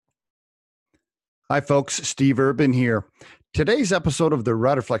Hi, folks. Steve Urban here. Today's episode of the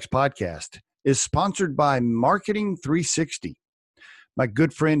Riderflex podcast is sponsored by Marketing 360. My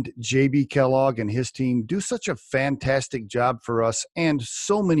good friend JB Kellogg and his team do such a fantastic job for us and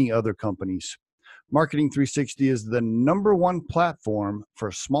so many other companies. Marketing 360 is the number one platform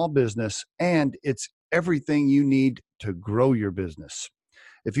for small business, and it's everything you need to grow your business.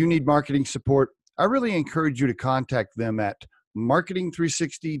 If you need marketing support, I really encourage you to contact them at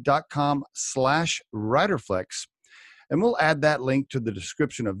marketing360.com/Riderflex, and we'll add that link to the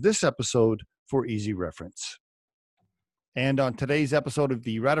description of this episode for easy reference. And on today's episode of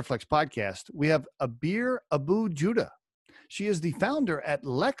the Riderflex podcast, we have Abir Abu-Juda. She is the founder at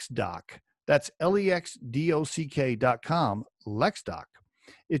LexDoc. That's LEXDOCK.com, LexDoc.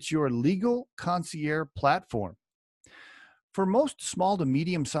 It's your legal concierge platform. For most small to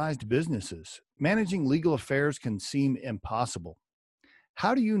medium-sized businesses, managing legal affairs can seem impossible.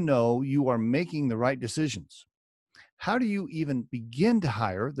 How do you know you are making the right decisions? How do you even begin to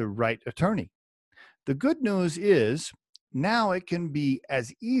hire the right attorney? The good news is now it can be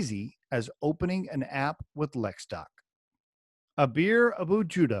as easy as opening an app with LexDoc. Abir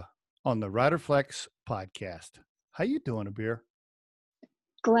Abu-Juda on the Riderflex podcast. How you doing, Abir?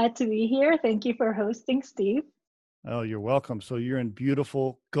 Glad to be here. Thank you for hosting, Steve. Oh, you're welcome. So you're in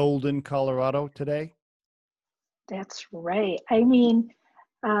beautiful Golden, Colorado today? That's right. I mean,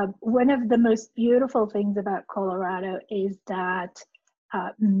 one of the most beautiful things about Colorado is that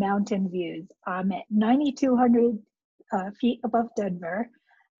mountain views. I'm at 9,200 feet above Denver,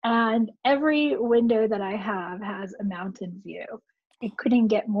 and every window that I have has a mountain view. It couldn't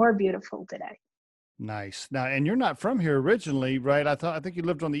get more beautiful today. Nice. Now, and you're not from here originally, right? I think you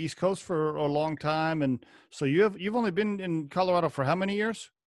lived on the East Coast for a long time, and so you've only been in Colorado for how many years?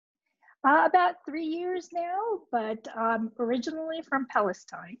 About 3 years now, but originally from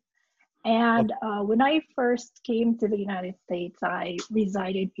Palestine. And when I first came to the United States, I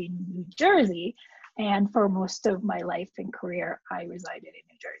resided in New Jersey, and for most of my life and career, I resided in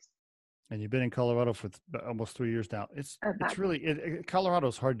New Jersey. And you've been in Colorado for almost 3 years now. It's really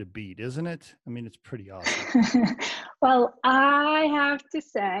Colorado's hard to beat, isn't it? I mean, it's pretty awesome. Well, I have to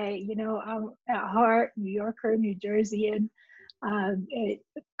say, I'm at heart New Yorker, New Jerseyan.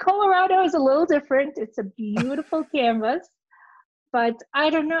 Colorado is a little different. It's a beautiful canvas, but I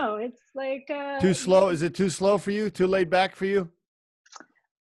don't know. It's like too slow. Is it too slow for you? Too laid back for you?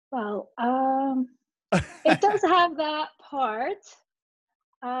 Well, it does have that part.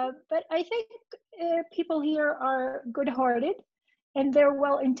 But I think people here are good-hearted and they're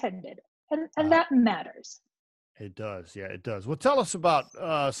well-intended, and that matters. It does. Yeah, it does. Well, tell us about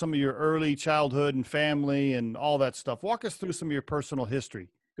some of your early childhood and family and all that stuff. Walk us through some of your personal history.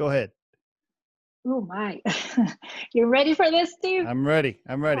 Go ahead. Oh, my. You ready for this, Steve? I'm ready.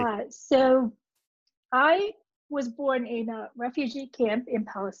 So I was born in a refugee camp in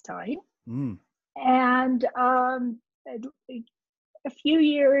Palestine. And a few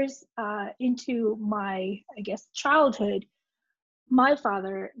years into my, childhood, my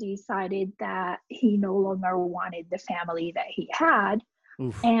father decided that he no longer wanted the family that he had.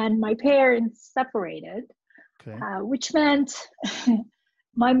 Oof. And my parents separated, which meant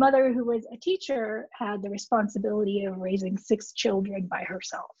my mother, who was a teacher, had the responsibility of raising 6 children by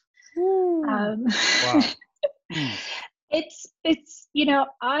herself. Wow. It's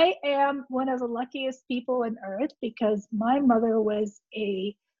I am one of the luckiest people on earth because my mother was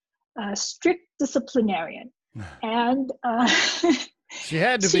a strict disciplinarian, and she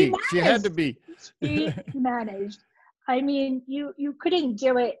had to be. She had to be. She managed. I mean, you couldn't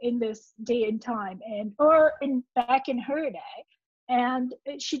do it in this day and time, back in her day, and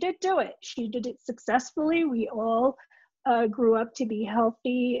she did do it. She did it successfully. We all grew up to be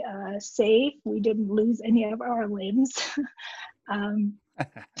healthy, safe. We didn't lose any of our limbs.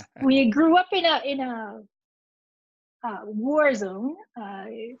 We grew up in a war zone,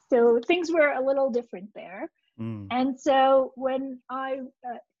 so things were a little different there. And so when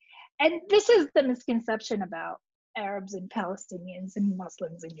and this is the misconception about Arabs and Palestinians and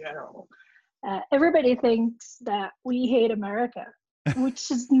Muslims in general. Everybody thinks that we hate America, which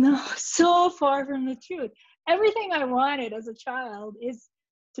is so far from the truth. Everything I wanted as a child is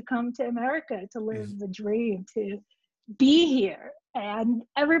to come to America, to live the dream, to be here. And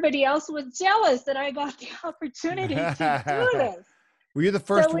everybody else was jealous that I got the opportunity to do this. Were you the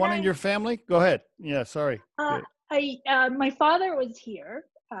first one in your family? Go ahead. Yeah, sorry. My father was here.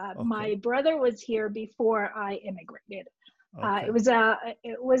 My brother was here before I immigrated. It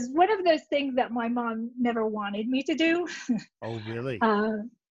was one of those things that my mom never wanted me to do. Oh, really?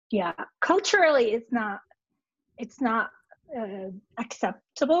 Yeah. Culturally, it's not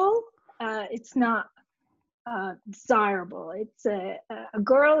acceptable it's not desirable. It's a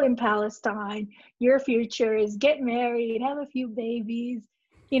girl in Palestine. Your future is get married, have a few babies,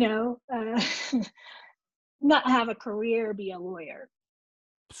 not have a career, be a lawyer.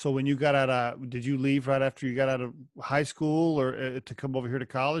 So when you got out of, did you leave right after you got out of high school, or to come over here to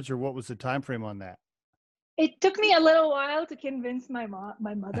college, or what was the time frame on that? It took me a little while to convince my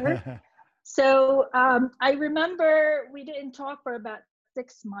mother. So I remember we didn't talk for about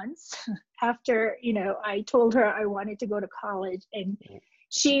 6 months after, I told her I wanted to go to college, and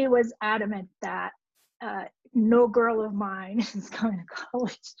she was adamant that no girl of mine is going to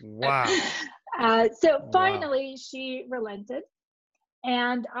college. Wow. So finally she relented,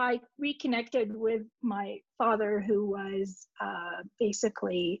 and I reconnected with my father, who was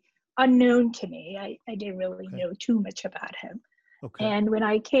basically unknown to me. I didn't really know too much about him. Okay. And when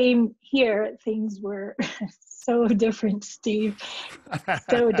I came here, things were so different, Steve.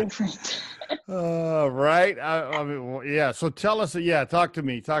 So different. Right. I mean, yeah. So tell us. Yeah. Talk to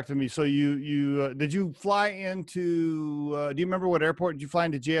me. So you did you fly into? Do you remember what airport did you fly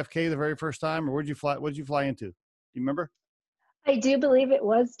into JFK the very first time, or where'd you fly? What did you fly into? Do you remember? I do believe it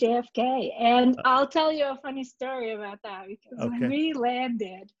was JFK, and I'll tell you a funny story about that, because when we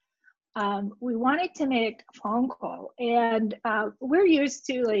landed, we wanted to make a phone call, and we're used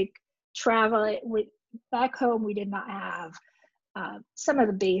to travel. Back home, we did not have some of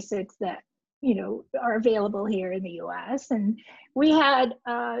the basics that are available here in the U.S., and we had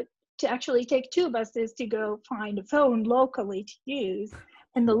to actually take 2 buses to go find a phone locally to use.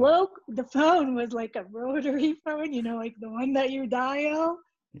 And the phone was like a rotary phone, like the one that you dial.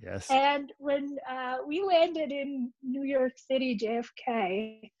 Yes. And when we landed in New York City,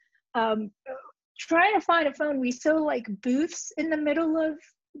 JFK, trying to find a phone, we saw booths in the middle of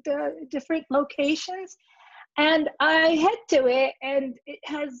the different locations. And I head to it, and it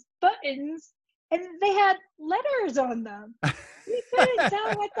has buttons, and they had letters on them. We couldn't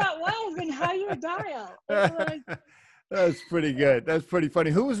tell what that was and how you dial. That's pretty good. That's pretty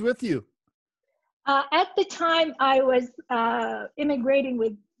funny. Who was with you? At the time, I was immigrating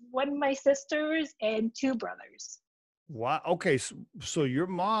with one of my sisters and 2 brothers. Wow. Okay. So your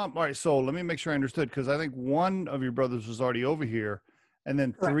mom, all right. So let me make sure I understood, because I think one of your brothers was already over here, and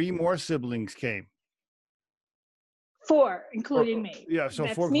then Correct. 3 more siblings came. 4, including me. Yeah. So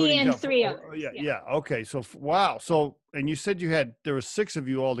that's 4, me and 3 others. Yeah. Okay. So, wow. So, and you said there were 6 of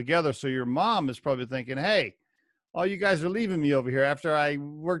you all together. So your mom is probably thinking, hey, all you guys are leaving me over here after I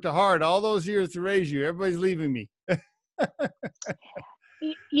worked hard all those years to raise you. Everybody's leaving me.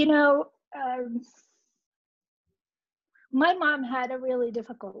 My mom had a really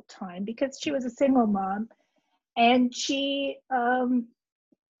difficult time because she was a single mom, and she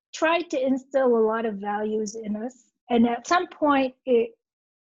tried to instill a lot of values in us. And at some point, it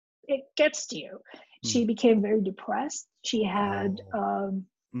gets to you. She became very depressed. She had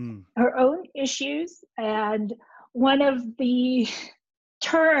her own issues, and one of the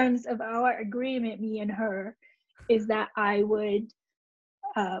terms of our agreement, me and her, is that I would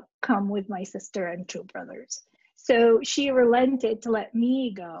come with my sister and 2 brothers. So she relented to let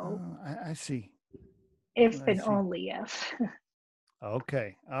me go. I see. If and only if.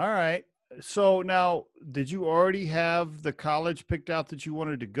 Okay. All right. So now, did you already have the college picked out that you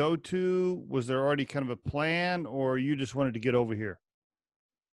wanted to go to? Was there already kind of a plan, or you just wanted to get over here?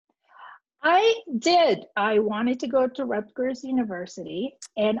 I did. I wanted to go to Rutgers University,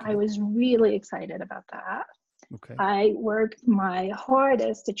 and I was really excited about that. Okay. I worked my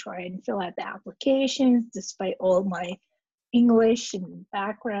hardest to try and fill out the applications, despite all my English and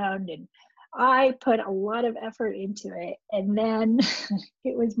background, and I put a lot of effort into it. And then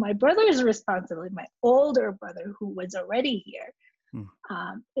it was my brother's responsibility, my older brother, who was already here,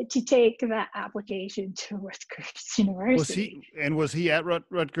 to take that application to Rutgers University. Was he at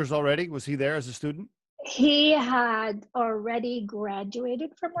Rutgers already? Was he there as a student? He had already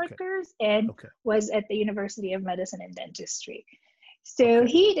graduated from Rutgers and was at the University of Medicine and Dentistry. So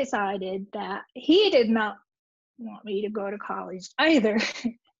he decided that he did not want me to go to college either,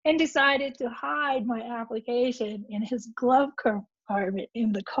 and decided to hide my application in his glove compartment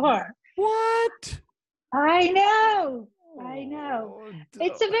in the car. What? I know.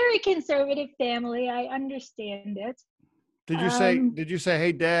 It's a very conservative family. I understand it. Did you say,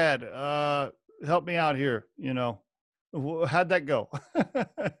 hey, Dad, help me out here? How'd that go?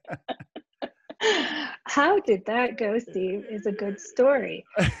 How did that go, Steve, is a good story.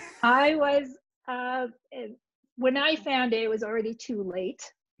 I was, when I found it was already too late,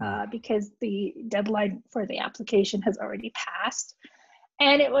 because the deadline for the application has already passed.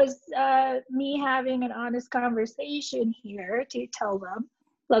 And it was me having an honest conversation here to tell them,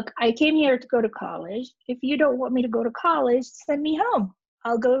 look, I came here to go to college. If you don't want me to go to college, send me home.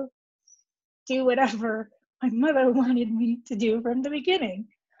 I'll go do whatever my mother wanted me to do from the beginning.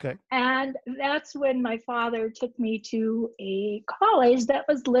 Okay. And that's when my father took me to a college that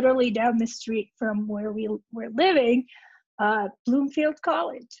was literally down the street from where we were living, Bloomfield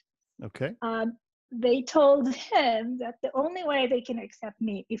College. Okay. They told him that the only way they can accept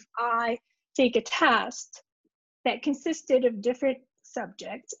me if I take a test that consisted of different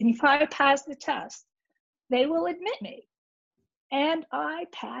subjects, and if I pass the test, they will admit me. And I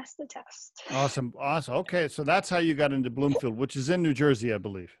passed the test. Awesome. Okay, so that's how you got into Bloomfield, which is in New Jersey, I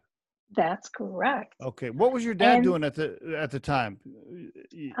believe. That's correct. Okay. What was your dad doing at the time?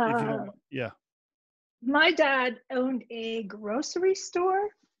 If you don't, yeah. My dad owned a grocery store.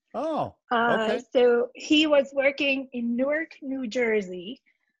 Oh, okay. So he was working in Newark, New Jersey,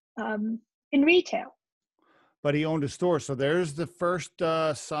 in retail. But he owned a store. So there's the first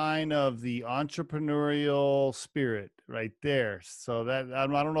sign of the entrepreneurial spirit right there. So that, I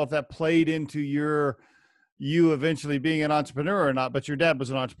don't know if that played into you eventually being an entrepreneur or not, but your dad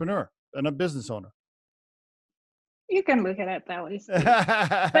was an entrepreneur and a business owner. You can look at it that way, Steve.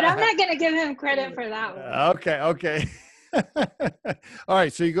 But I'm not going to give him credit for that one. Okay. All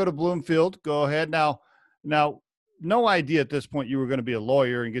right. So you go to Bloomfield. Go ahead. Now, no idea at this point you were going to be a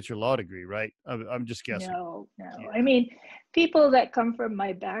lawyer and get your law degree, right? I'm just guessing. No. Yeah. I mean, people that come from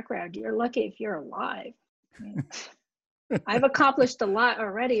my background, you're lucky if you're alive. I mean, I've accomplished a lot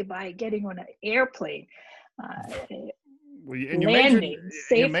already by getting on an airplane, landing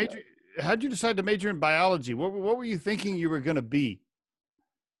safely. How'd you decide to major in biology? What were you thinking you were going to be?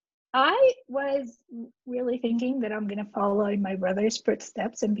 I was really thinking that I'm going to follow in my brother's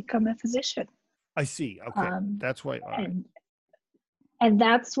footsteps and become a physician. I see. Okay. That's why. And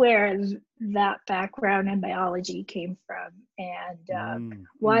that's where that background in biology came from. And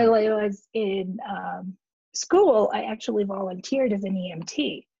while I was in school, I actually volunteered as an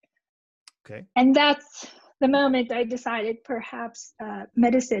EMT. Okay. And that's the moment I decided perhaps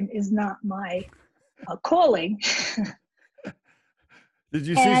medicine is not my calling. Did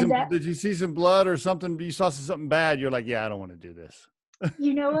you see some blood or something? You saw something bad. You're like, yeah, I don't want to do this.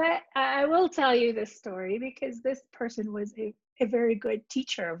 You know what? I will tell you this story because this person was a very good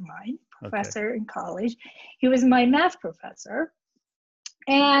teacher of mine, professor in college. He was my math professor.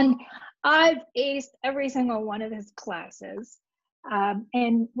 And I've aced every single one of his classes.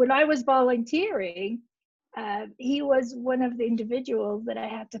 And when I was volunteering, he was one of the individuals that I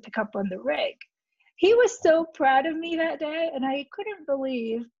had to pick up on the rig. He was so proud of me that day, and I couldn't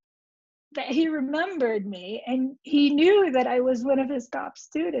believe that he remembered me, and he knew that I was one of his top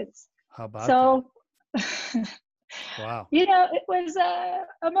students. How about that? Wow. You know, it was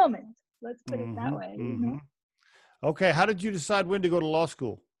a moment. Let's put it that way. Mm-hmm. You know? Okay. How did you decide when to go to law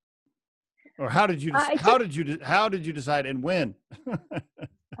school? Or how did you decide and when?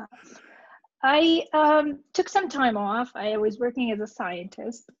 I took some time off. I was working as a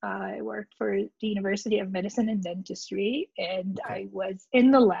scientist. I worked for the University of Medicine and Dentistry, and I was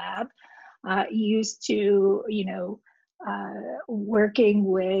in the lab, used to, working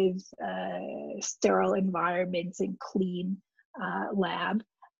with sterile environments and clean lab.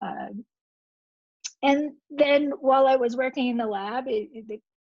 And then while I was working in the lab,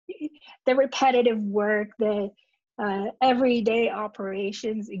 the repetitive work, the everyday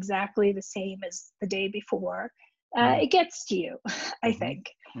operations exactly the same as the day before, it gets to you, I think.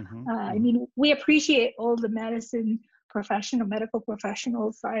 I mean, we appreciate all the medical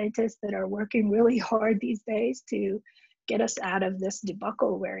professional scientists that are working really hard these days to get us out of this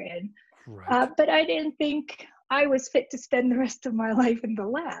debacle we're in. Right. But I didn't think I was fit to spend the rest of my life in the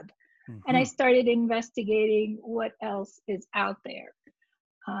lab. And I started investigating what else is out there.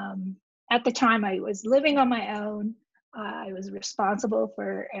 At the time, I was living on my own. I was responsible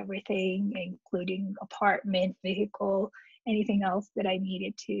for everything, including apartment, vehicle, anything else that I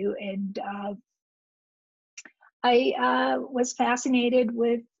needed to. And I was fascinated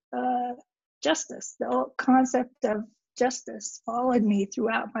with justice. The whole concept of justice followed me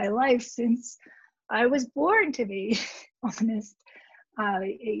throughout my life since I was born, to be honest.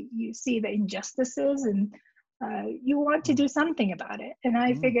 You see the injustices and you want to do something about it. And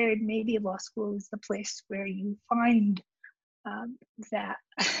I figured maybe law school is the place where you find that.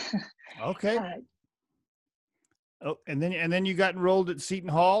 Okay. And then you got enrolled at Seton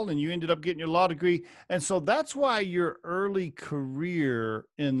Hall and you ended up getting your law degree. And so that's why your early career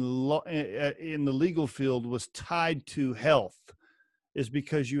in the legal field was tied to health, is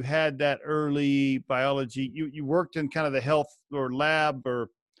because you had that early biology. You worked in kind of the health or lab or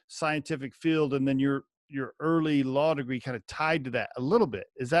scientific field, and then your your early law degree kind of tied to that a little bit.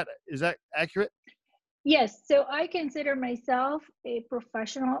 Is that accurate? Yes. So I consider myself a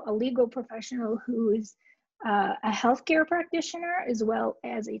professional, a legal professional who's a healthcare practitioner as well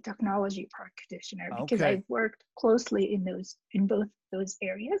as a technology practitioner, because Okay. I've worked closely in both those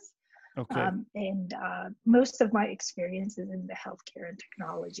areas. Okay. And most of my experience is in the healthcare and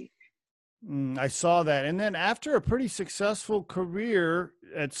technology. I saw that. And then after a pretty successful career,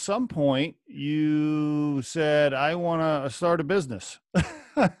 at some point you said, I want to start a business.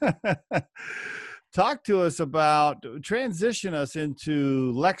 Talk to us about, transition us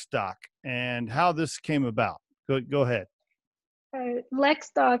into LexDoc and how this came about. Go ahead.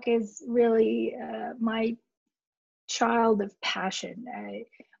 LexDoc is really my child of passion.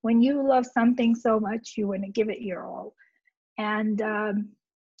 When you love something so much, you want to give it your all. And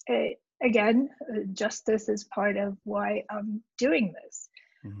again, justice is part of why I'm doing this.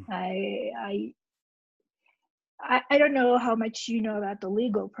 Mhm. I don't know how much you know about the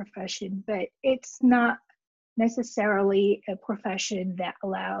legal profession, but it's not necessarily a profession that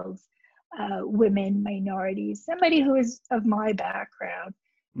allows women, minorities, somebody who is of my background,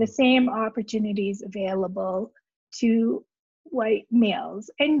 the same opportunities available to white males.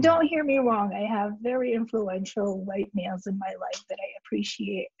 And don't hear me wrong, I have very influential white males in my life that I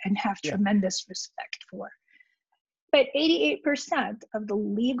appreciate and have Yeah. tremendous respect for. But 88% of the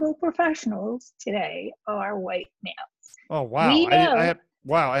legal professionals today are white males. Oh, wow. We know,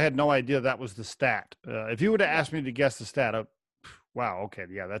 I had no idea that was the stat. If you would have yeah, asked me to guess the stat, wow. Okay.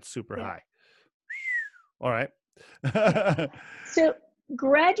 Yeah. That's super yeah, high. All right. yeah. So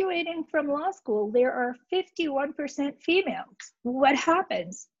graduating from law school, there are 51% females. What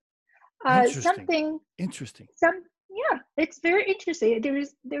happens? Interesting. Something, Interesting. yeah, it's very interesting.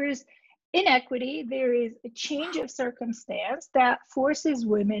 There is inequity. There is a change of circumstance that forces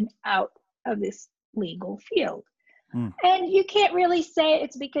women out of this legal field. Mm, And you can't really say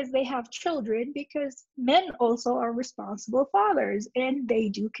it's because they have children, because men also are responsible fathers and they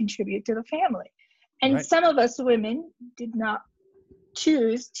do contribute to the family. And right. some of us women did not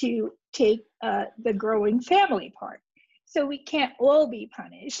choose to take the growing family part. So we can't all be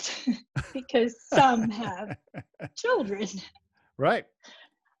punished because some have children. Right.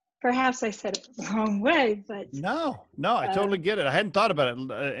 Perhaps I said it the wrong way, but No, I uh, totally get it. I hadn't thought about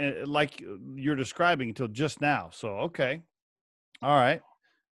it like you're describing until just now. So, okay. All right.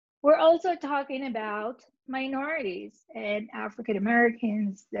 we're also talking about minorities and African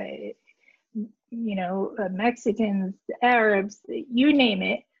Americans, Mexicans, Arabs, you name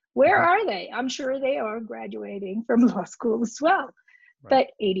it. Where Mhm. are they? I'm sure they are graduating from law school as well, Right.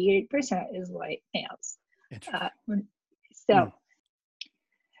 but 88% is white males. Uh, Interesting. so, Mm,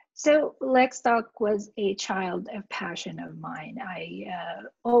 so Lexdoc was a child of passion of mine. I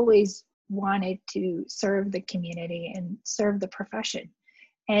always wanted to serve the community and serve the profession.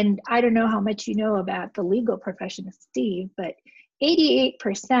 And I don't know how much you know about the legal profession, Steve, but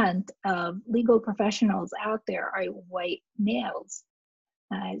 88% of legal professionals out there are white males.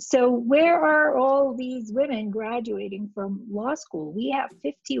 So where are all these women graduating from law school? We have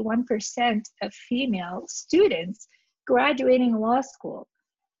 51% of female students graduating law school.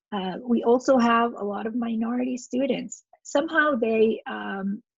 We also have a lot of minority students. Somehow they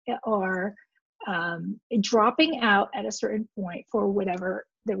are dropping out at a certain point for whatever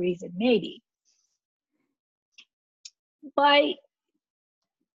the reason may be. By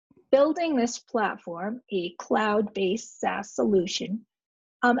building this platform, a cloud-based SaaS solution,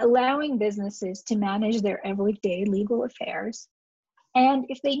 allowing businesses to manage their everyday legal affairs, and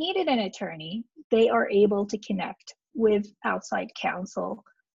if they needed an attorney, they are able to connect with outside counsel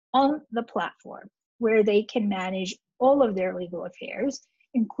on the platform where they can manage all of their legal affairs,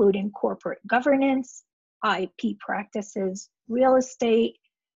 including corporate governance, IP practices, real estate,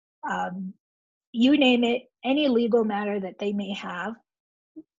 um, you name it, any legal matter that they may have,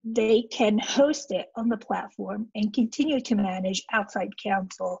 they can host it on the platform and continue to manage outside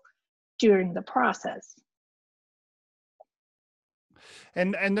counsel during the process.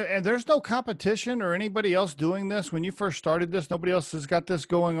 And there's no competition or anybody else doing this when you first started this. Nobody else has got this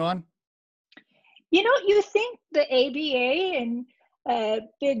going on. You think the ABA and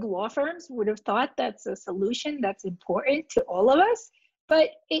big law firms would have thought that's a solution that's important to all of us, but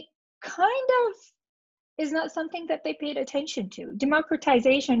it kind of is not something that they paid attention to.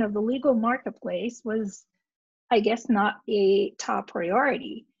 Democratization of the legal marketplace was, I guess, not a top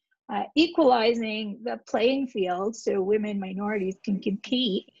priority. Equalizing the playing field so women, minorities can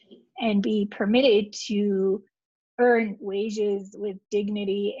compete and be permitted to earn wages with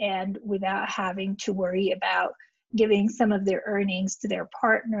dignity and without having to worry about giving some of their earnings to their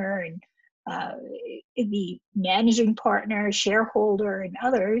partner and the managing partner, shareholder, and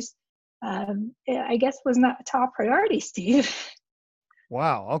others, I guess was not a top priority, Steve.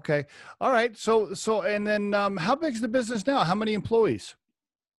 Wow. Okay. All right. And then how big is the business now? How many employees?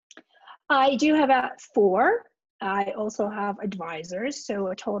 I do have about 4. I also have advisors. So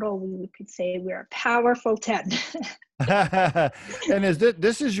a total, we could say we're a powerful 10. And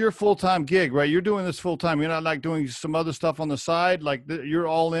this is your full-time gig, right? You're doing this full-time. You're not like doing some other stuff on the side. Like you're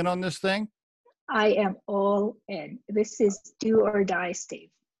all in on this thing. I am all in. This is do or die, Steve.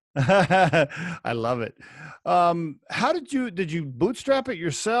 I love it. How did you bootstrap it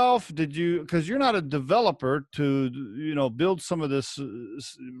yourself? Because you're not a developer to, build some of this,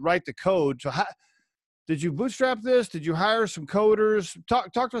 write the code. So did you bootstrap this? Did you hire some coders?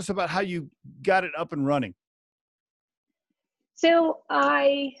 Talk to us about how you got it up and running. So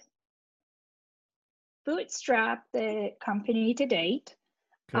I bootstrapped the company to date.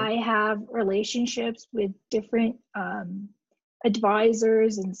 Okay. I have relationships with different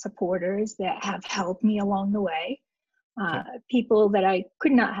advisors and supporters that have helped me along the way. Okay. People that I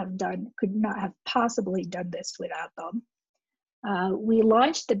could not have possibly done this without them. We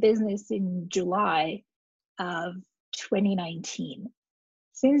launched the business in July of 2019.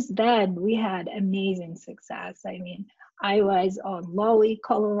 Since then, we had amazing success. I mean, I was on Lolly,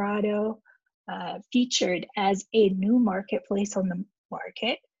 Colorado, featured as a new marketplace on the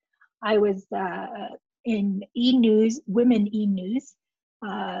market. I was in e-news, Women e-news.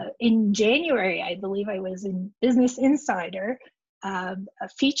 In January, I believe I was in Business Insider,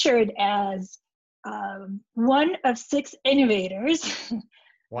 featured as one of 6 innovators.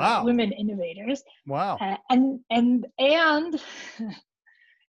 Wow. Women innovators. Wow. And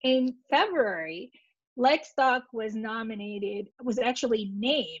in February, Lexdoc was actually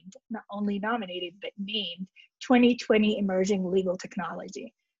named, not only nominated, but named 2020 Emerging Legal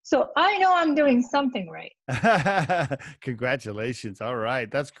Technology. So I know I'm doing something right. Congratulations. All right.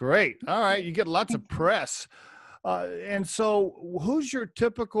 That's great. All right. You get lots of press. And so who's your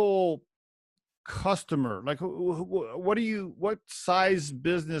typical customer? Like what size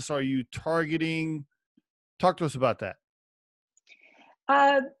business are you targeting? Talk to us about that.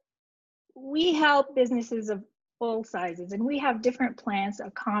 We help businesses of all sizes, and we have different plans to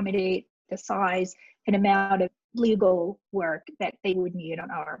accommodate the size and amount of legal work that they would need on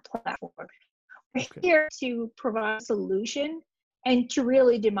our platform. We're here to provide a solution and to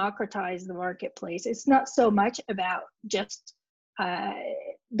really democratize the marketplace. It's not so much about just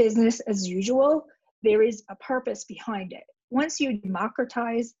business as usual. There is a purpose behind it. Once you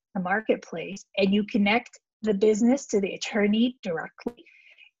democratize the marketplace and you connect the business to the attorney directly,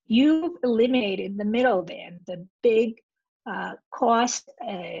 you've eliminated the middleman, the big cost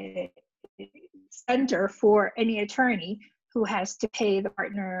center for any attorney who has to pay the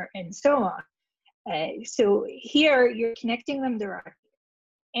partner and so on. So here you're connecting them directly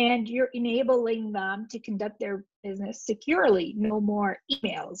and you're enabling them to conduct their business securely. No more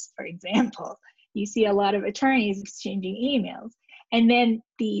emails, for example. You see a lot of attorneys exchanging emails. And then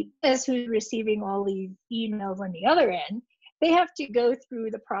the business who's receiving all these emails on the other end, they have to go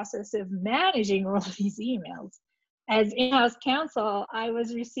through the process of managing all of these emails. As in-house counsel, I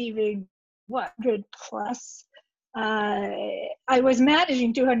was receiving 100 plus. I was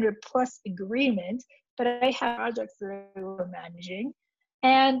managing 200 plus agreements, but I had projects that I were managing.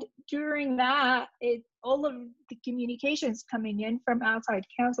 And during that, all of the communications coming in from outside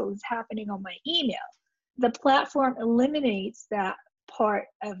counsel is happening on my email. The platform eliminates that part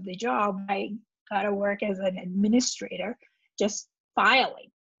of the job. I got to work as an administrator, just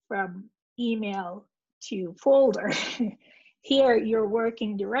filing from email to folder. Here, you're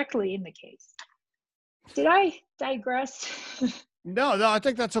working directly in the case. Did I digress? No, I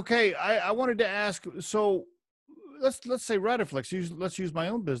think that's okay. I wanted to ask, so let's say Radiflex. Let's use my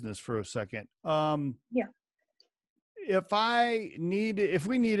own business for a second. Yeah. If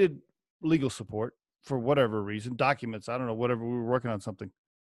we needed legal support for whatever reason, documents, I don't know, whatever, we were working on something,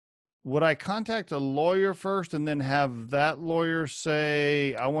 would I contact a lawyer first and then have that lawyer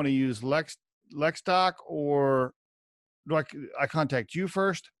say, I want to use Lexdoc, or do I contact you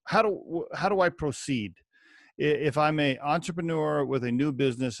first? How do I proceed if I'm an entrepreneur with a new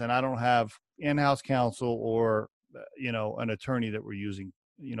business and I don't have in-house counsel or an attorney that we're using?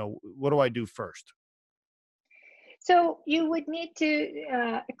 What do I do first? So you would need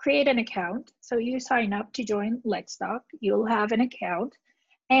to create an account. So you sign up to join Lexdoc. You'll have an account.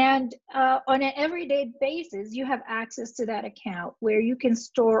 And on an everyday basis, you have access to that account where you can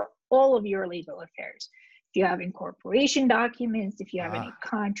store all of your legal affairs. If you have incorporation documents, if you have any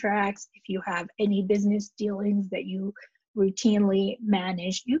contracts, if you have any business dealings that you routinely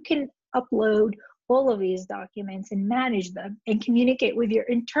manage, you can upload all of these documents and manage them and communicate with your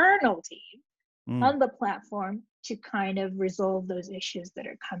internal team on the platform to kind of resolve those issues that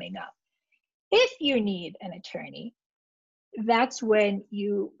are coming up. If you need an attorney, that's when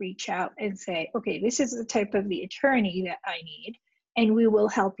you reach out and say, okay, this is the type of the attorney that I need, and we will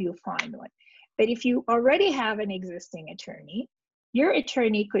help you find one. But if you already have an existing attorney, your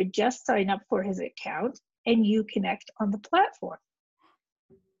attorney could just sign up for his account and you connect on the platform.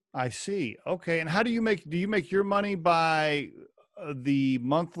 I see. Okay. And how do you make your money by the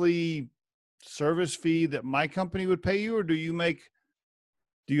monthly service fee that my company would pay you, or do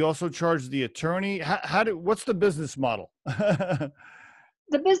you also charge the attorney? What's the business model? The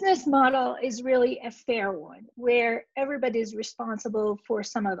business model is really a fair one where everybody is responsible for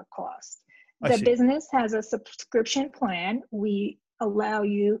some of the cost. The business has a subscription plan. We allow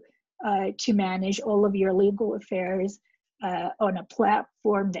you to manage all of your legal affairs on a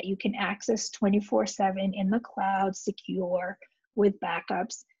platform that you can access 24/7 in the cloud, secure, with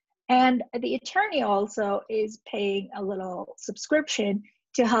backups. And the attorney also is paying a little subscription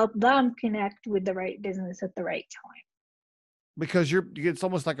to help them connect with the right business at the right time. Because it's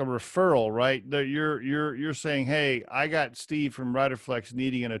almost like a referral, right? That you're saying, hey, I got Steve from Riderflex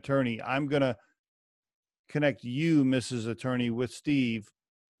needing an attorney. I'm gonna connect you, Mrs. Attorney, with Steve,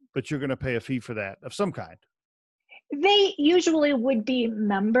 but you're gonna pay a fee for that of some kind. They usually would be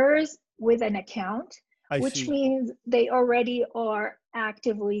members with an account, which means they already are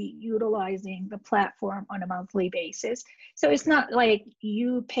actively utilizing the platform on a monthly basis. So it's not like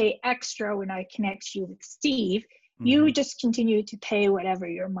you pay extra when I connect you with Steve. You just continue to pay whatever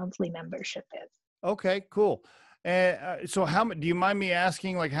your monthly membership is. Okay, cool. And so do you mind me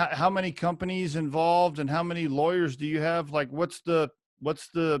asking, like, how many companies involved and how many lawyers do you have? Like, what's the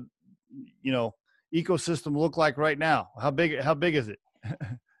ecosystem look like right now? How big is it?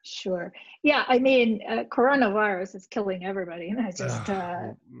 Sure. Yeah. I mean, coronavirus is killing everybody. And I just,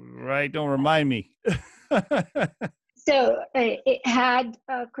 right. Don't remind me. So it had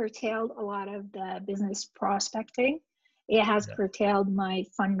curtailed a lot of the business prospecting. It has curtailed my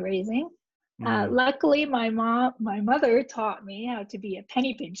fundraising. Luckily, my mother taught me how to be a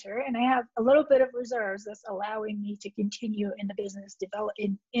penny pincher, and I have a little bit of reserves that's allowing me to continue in the business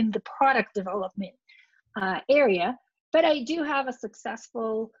in the product development area. But I do have a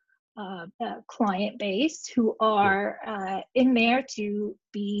successful client base who are in there to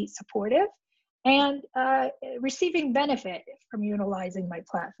be supportive and receiving benefit from utilizing my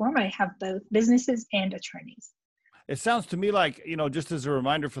platform. I have both businesses and attorneys. It sounds to me like, just as a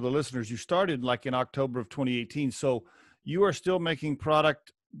reminder for the listeners, you started like in October of 2018. So you are still making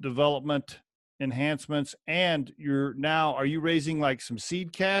product development enhancements, and are you raising like some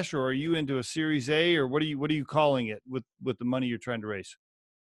seed cash, or are you into a Series A, or what are you calling it with the money you're trying to raise?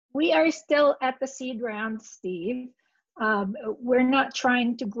 We are still at the seed round, Steve. We're not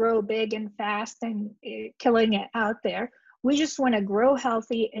trying to grow big and fast and killing it out there. We just want to grow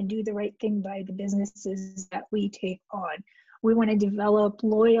healthy and do the right thing by the businesses that we take on. We want to develop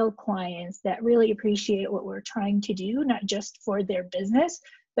loyal clients that really appreciate what we're trying to do, not just for their business,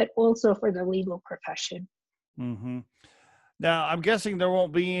 but also for the legal profession. Mm-hmm. Now, I'm guessing there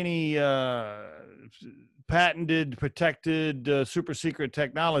won't be any patented, protected, super secret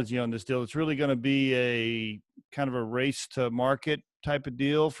technology on this deal. It's really going to be a kind of a race to market type of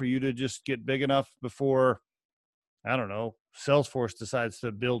deal for you to just get big enough before, I don't know, Salesforce decides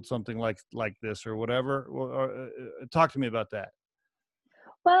to build something like this or whatever. Talk to me about that.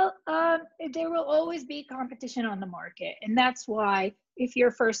 Well, there will always be competition on the market, and that's why if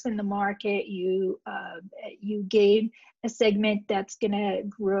you're first in the market, you gain a segment that's going to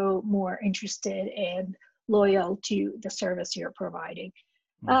grow more interested and loyal to the service you're providing.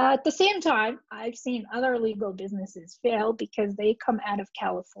 At the same time, I've seen other legal businesses fail because they come out of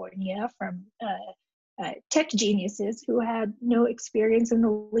California from tech geniuses who had no experience in the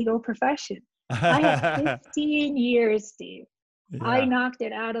legal profession. I have 15 years, Steve. Yeah. I knocked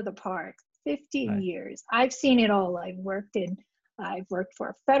it out of the park. 15 years. I've seen it all. I've worked for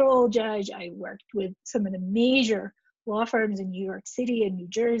a federal judge. I worked with some of the major law firms in New York City and New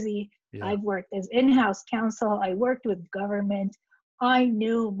Jersey. Yeah. I've worked as in-house counsel. I worked with government. I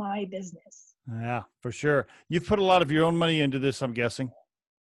know my business. Yeah, for sure. You've put a lot of your own money into this, I'm guessing.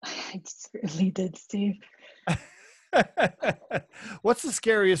 I certainly did, Steve. What's the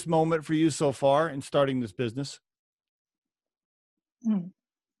scariest moment for you so far in starting this business?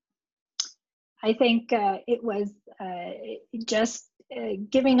 I think it was just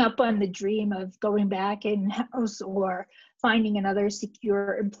giving up on the dream of going back in-house or finding another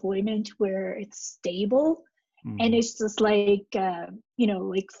secure employment where it's stable And it's just like,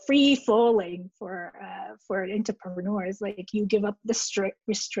 like free falling for entrepreneurs. Like you give up the strict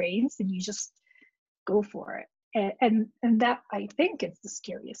restraints and you just go for it. And that, I think, is the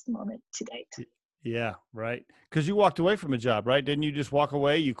scariest moment to date. Yeah, right. Because you walked away from a job, right? Didn't you just walk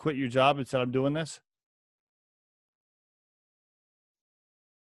away? You quit your job and said, I'm doing this?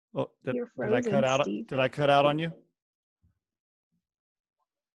 Oh, You're did I cut frozen, out? Steve. Did I cut out on you?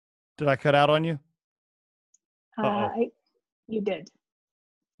 Did I cut out on you? You did.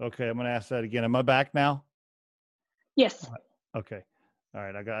 Okay, I'm going to ask that again. Am I back now? Yes. Okay. All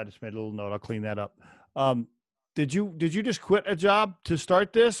right. I just made a little note. I'll clean that up. Did you just quit a job to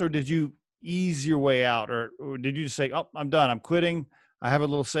start this, or did you ease your way out, or did you just say, "Oh, I'm done. I'm quitting. I have a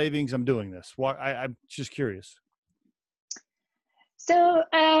little savings. I'm doing this." I'm just curious. So,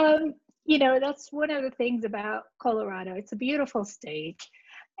 that's one of the things about Colorado. It's a beautiful state.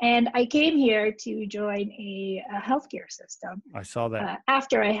 And I came here to join a healthcare system. I saw that.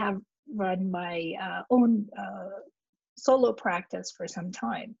 After I have run my own solo practice for some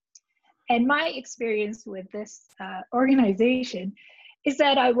time. And my experience with this organization is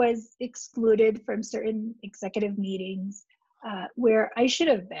that I was excluded from certain executive meetings where I should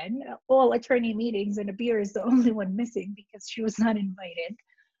have been, all attorney meetings, and Abir is the only one missing because she was not invited.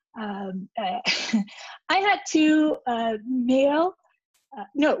 I had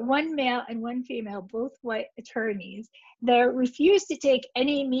one male and one female, both white attorneys, that refused to take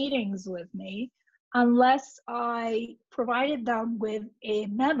any meetings with me unless I provided them with a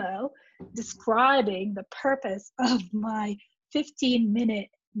memo describing the purpose of my 15-minute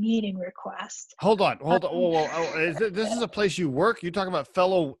meeting request. Hold on. Whoa. This is a place you work? You're talking about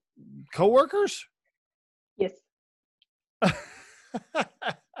fellow coworkers? Yes.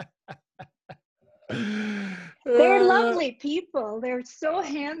 They're lovely people. They're so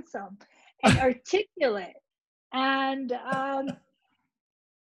handsome and articulate. And I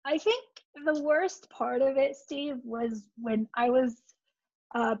think the worst part of it, Steve, was when I was,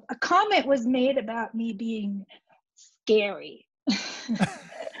 a comment was made about me being scary.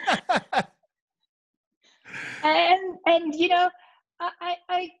 and I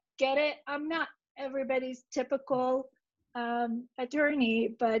get it. I'm not everybody's typical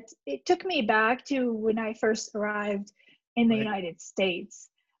attorney, but it took me back to when I first arrived in the United States.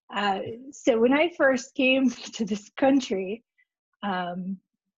 So when I first came to this country, I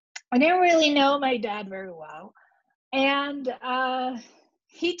didn't really know my dad very well. And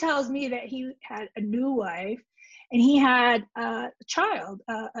he tells me that he had a new wife and he had a child,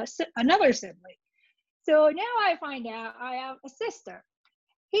 another sibling. So now I find out I have a sister.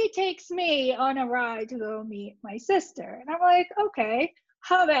 He takes me on a ride to go meet my sister. And I'm like, okay,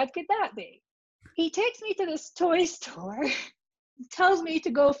 how bad could that be? He takes me to this toy store, tells me to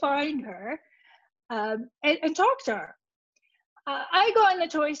go find her and talk to her. I go in the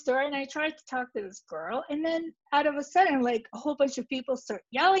toy store and I try to talk to this girl. And then out of a sudden, like a whole bunch of people start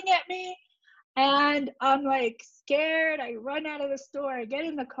yelling at me. And I'm like scared. I run out of the store. I get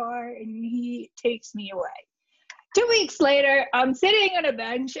in the car and he takes me away. 2 weeks later, I'm sitting on a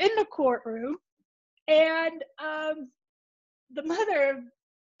bench in the courtroom, and the mother of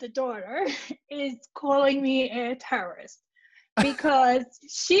the daughter is calling me a terrorist because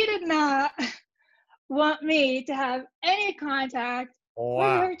she did not want me to have any contact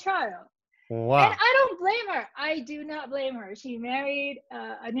with her child. Wow. And I don't blame her. I do not blame her. She married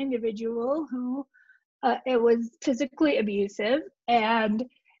an individual who it was physically abusive, and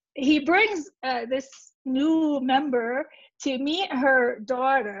he brings this new member to meet her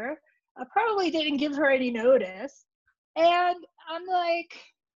daughter. Probably didn't give her any notice. And I'm like,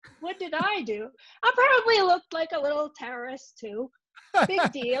 what did I do? I probably looked like a little terrorist too.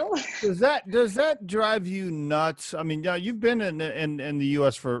 Big deal. Does that drive you nuts? I mean, yeah, you've been in the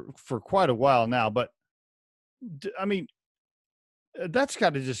U.S. for quite a while now, but I mean, that's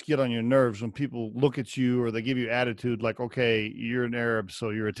got to just get on your nerves when people look at you or they give you attitude like, okay, you're an Arab, so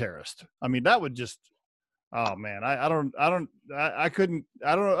you're a terrorist. I mean, that would just, oh man, I don't know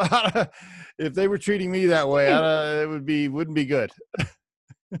if they were treating me that way. It wouldn't be good.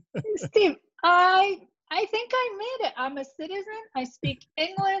 Steve, I think I made it. I'm a citizen. I speak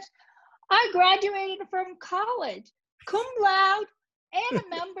English. I graduated from college, cum laude, and a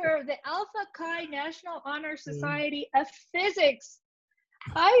member of the Alpha Chi National Honor Society of Physics.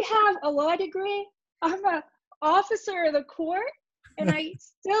 I have a law degree. I'm an officer of the court, and I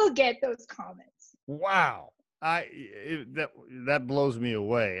still get those comments. Wow. That blows me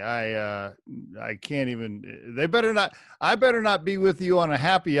away. I can't even, I better not be with you on a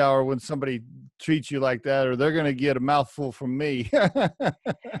happy hour when somebody treat you like that, or they're going to get a mouthful from me. I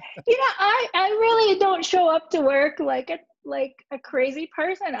really don't show up to work like a crazy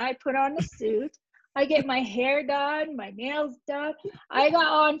person. I put on a suit. I get my hair done, my nails done. I got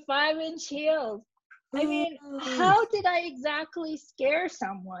on 5-inch heels. I mean, how did I exactly scare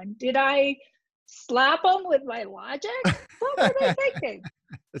someone? Did I slap them with my logic? What were they thinking?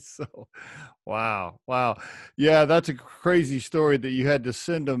 So, wow. Yeah, that's a crazy story that you had to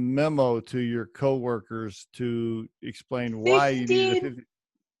send a memo to your coworkers to explain why you needed 15,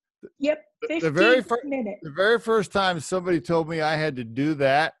 yep, the 15 minutes. The very first time somebody told me I had to do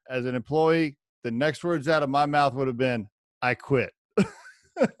that as an employee, the next words out of my mouth would have been, "I quit."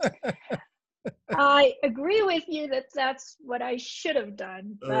 I agree with you that that's what I should have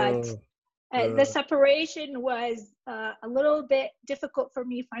done, but the separation was a little bit difficult for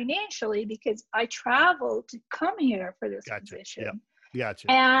me financially because I traveled to come here for this position. Yep. Gotcha.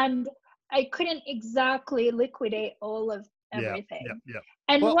 And I couldn't exactly liquidate all of everything. Yep.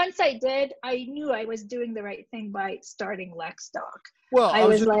 And once I did, I knew I was doing the right thing by starting LexDoc. Well, I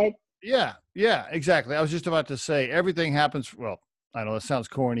was like, yeah, exactly. I was just about to say everything happens. Well, I know it sounds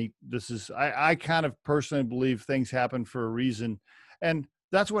corny. I kind of personally believe things happen for a reason. And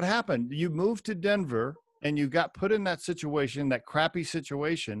that's what happened. You moved to Denver and you got put in that situation, that crappy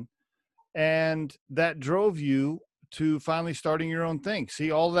situation. And that drove you to finally starting your own thing. See,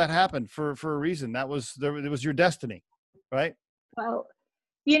 all that happened for a reason. It was your destiny, right? Well,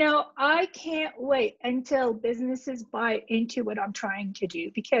 I can't wait until businesses buy into what I'm trying to do,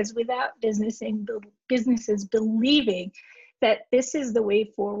 because without businesses believing that this is the way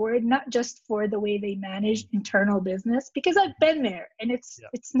forward, not just for the way they manage internal business, because I've been there and it's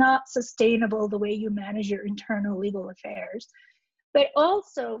not sustainable the way you manage your internal legal affairs, but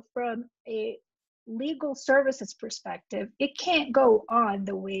also from a legal services perspective, it can't go on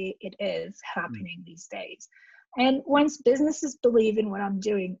the way it is happening these days. And once businesses believe in what I'm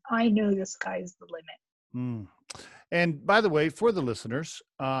doing, I know the sky's the limit. And by the way, for the listeners,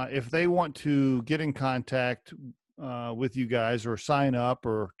 if they want to get in contact with you guys or sign up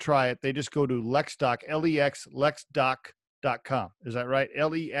or try it, they just go to LexDoc, lexdoc.com. Is that right?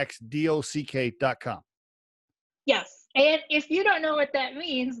 LEXDOCK.com. Yes. And if you don't know what that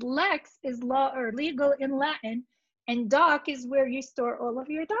means, lex is law or legal in Latin, and doc is where you store all of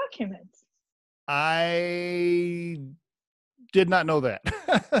your documents. I did not know that.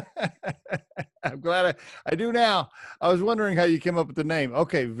 I'm glad I do now. I was wondering how you came up with the name.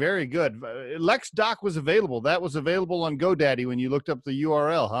 Okay, very good. LexDoc was available. That was available on GoDaddy when you looked up the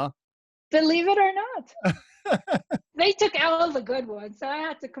URL, huh? Believe it or not. They took all the good ones, so I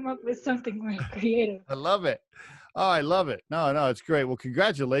had to come up with something more creative. I love it. Oh, I love it. No, it's great. Well,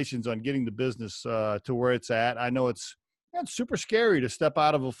 congratulations on getting the business to where it's at. I know it's super scary to step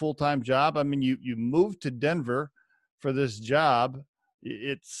out of a full-time job. I mean, you moved to Denver for this job.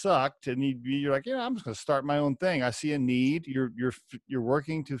 It sucked, and you're like, I'm just going to start my own thing. I see a need. You're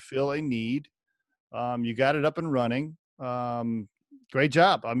working to fill a need. You got it up and running. Great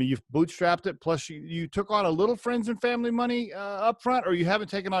job. I mean, you've bootstrapped it. Plus, you took on a little friends and family money up front, or you haven't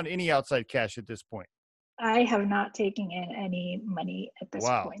taken on any outside cash at this point? I have not taken in any money at this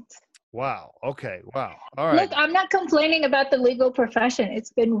point. Wow. Okay. Wow. All right. Look, I'm not complaining about the legal profession.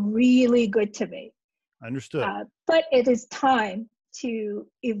 It's been really good to me. Understood. But it is time to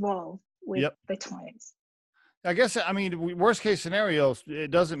evolve with the times. I guess, I mean, worst case scenario, it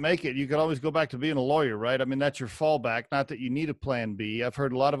doesn't make it. You could always go back to being a lawyer, right? I mean, that's your fallback. Not that you need a plan B. I've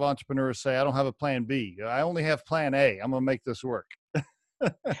heard a lot of entrepreneurs say, I don't have a plan B. I only have plan A. I'm going to make this work.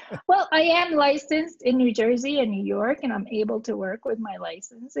 Well, I am licensed in New Jersey and New York, and I'm able to work with my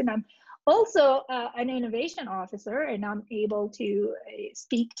license. And I'm also an innovation officer, and I'm able to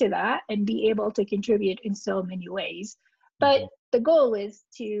speak to that and be able to contribute in so many ways. But the goal is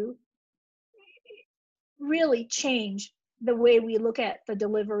to really change the way we look at the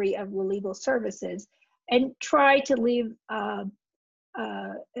delivery of legal services and try to leave a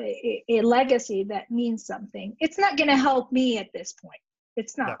legacy that means something. It's not going to help me at this point.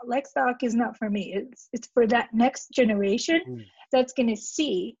 It's not. No. LexDoc is not for me. It's for that next generation that's going to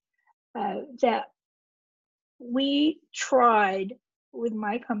see that we tried with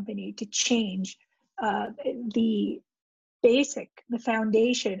my company to change the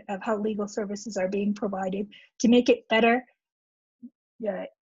foundation of how legal services are being provided to make it better,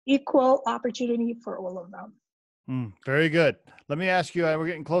 equal opportunity for all of them. Very good. Let me ask you, we're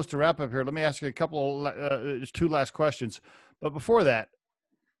getting close to wrap up here. Let me ask you a couple, just two last questions. But before that,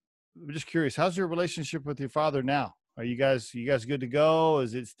 I'm just curious, how's your relationship with your father now? Are you guys good to go?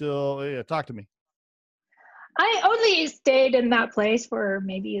 Is it still, talk to me. I only stayed in that place for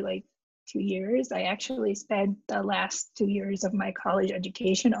maybe like 2 years. I actually spent the last 2 years of my college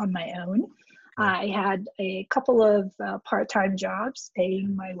education on my own. I had a couple of part-time jobs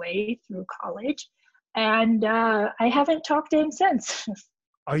paying my way through college, and I haven't talked to him since.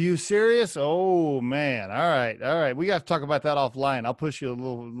 Are you serious? Oh man! All right. We got to talk about that offline. I'll push you a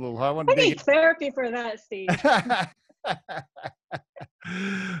little. I need therapy for that, Steve.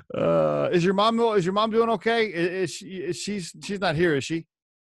 Is your mom doing okay? She's not here, is she?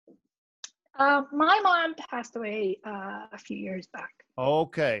 My mom passed away a few years back.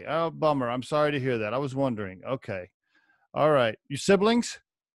 Okay. Oh, bummer. I'm sorry to hear that. I was wondering. Okay. All right. Your siblings?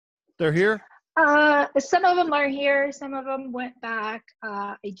 They're here? Some of them are here. Some of them went back.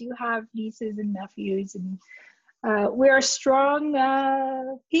 I do have nieces and nephews, and we're strong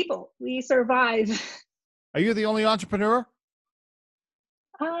people. We survive. Are you the only entrepreneur?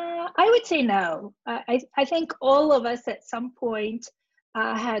 I would say no. I think all of us at some point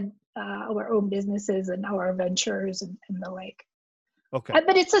had our own businesses and our ventures and the like. Okay.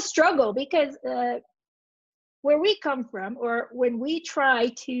 But it's a struggle because where we come from, or when we try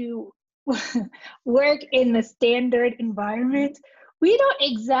to work in the standard environment, we don't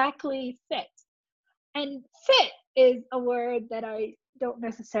exactly fit. And fit is a word that I don't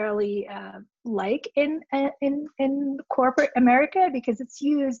necessarily like in corporate America because it's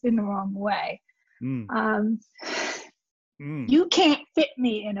used in the wrong way. You can't fit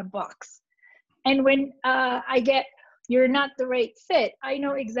me in a box. And when I get, you're not the right fit, I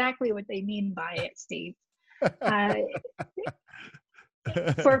know exactly what they mean by it, Steve.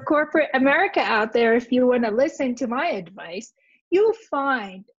 For corporate America out there, if you want to listen to my advice, you'll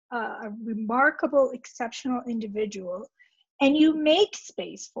find a remarkable, exceptional individual, and you make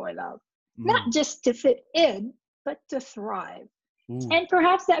space for them, not just to fit in, but to thrive. And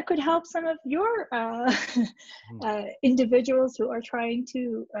perhaps that could help some of your individuals who are trying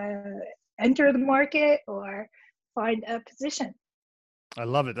to enter the market or find a position. I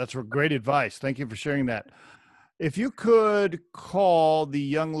love it. That's great advice. Thank you for sharing that. If you could call the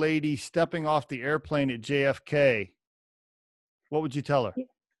young lady stepping off the airplane at JFK, what would you tell her?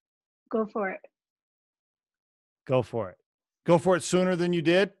 Go for it. Go for it. Go for it sooner than you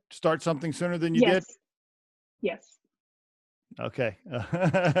did? Start something sooner than you did? Yes. Okay.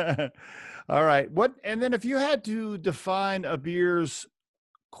 All right. And then if you had to define Abir's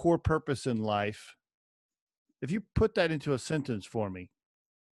core purpose in life, if you put that into a sentence for me,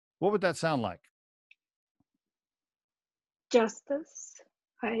 what would that sound like? Justice.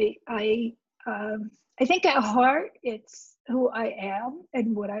 I think at heart it's who I am,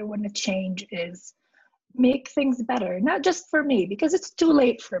 and what I want to change is make things better, not just for me because it's too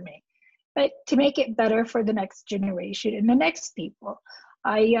late for me, but to make it better for the next generation and the next people.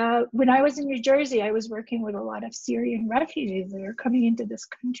 When I was in New Jersey, I was working with a lot of Syrian refugees that are coming into this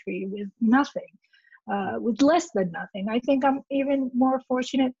country with nothing, with less than nothing. I think I'm even more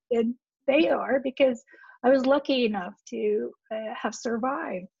fortunate than they are because I was lucky enough to have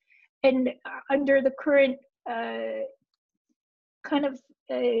survived. And under the current kind of,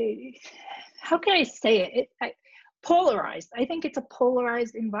 how can I say it? Polarized. I think it's a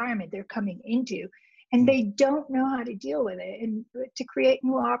polarized environment they're coming into, and they don't know how to deal with it. And to create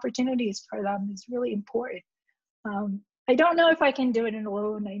new opportunities for them is really important. I don't know if I can do it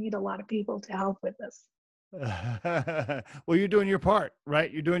alone. I need a lot of people to help with this. Well, you're doing your part, right?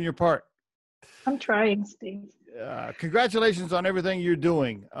 You're doing your part. I'm trying, Steve. Congratulations on everything you're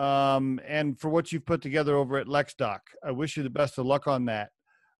doing and for what you've put together over at LexDoc. I wish you the best of luck on that.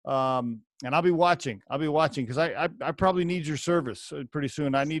 And I'll be watching because I probably need your service pretty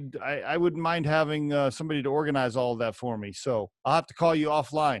soon. I wouldn't mind having somebody to organize all of that for me. So I'll have to call you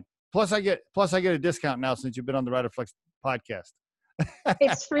offline. Plus I get a discount now since you've been on the RiderFlex podcast.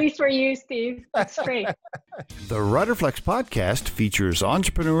 It's free for you, Steve. It's free. The RiderFlex podcast features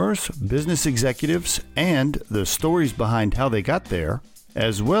entrepreneurs, business executives, and the stories behind how they got there,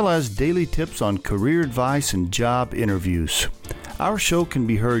 as well as daily tips on career advice and job interviews. Our show can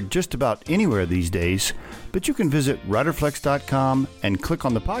be heard just about anywhere these days, but you can visit riderflex.com and click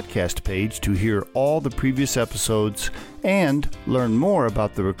on the podcast page to hear all the previous episodes and learn more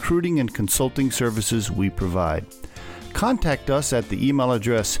about the recruiting and consulting services we provide. Contact us at the email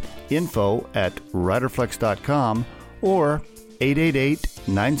address info@riderflex.com or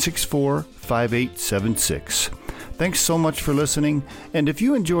 888-964-5876. Thanks so much for listening, and if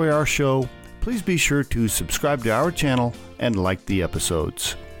you enjoy our show, please be sure to subscribe to our channel and like the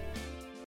episodes.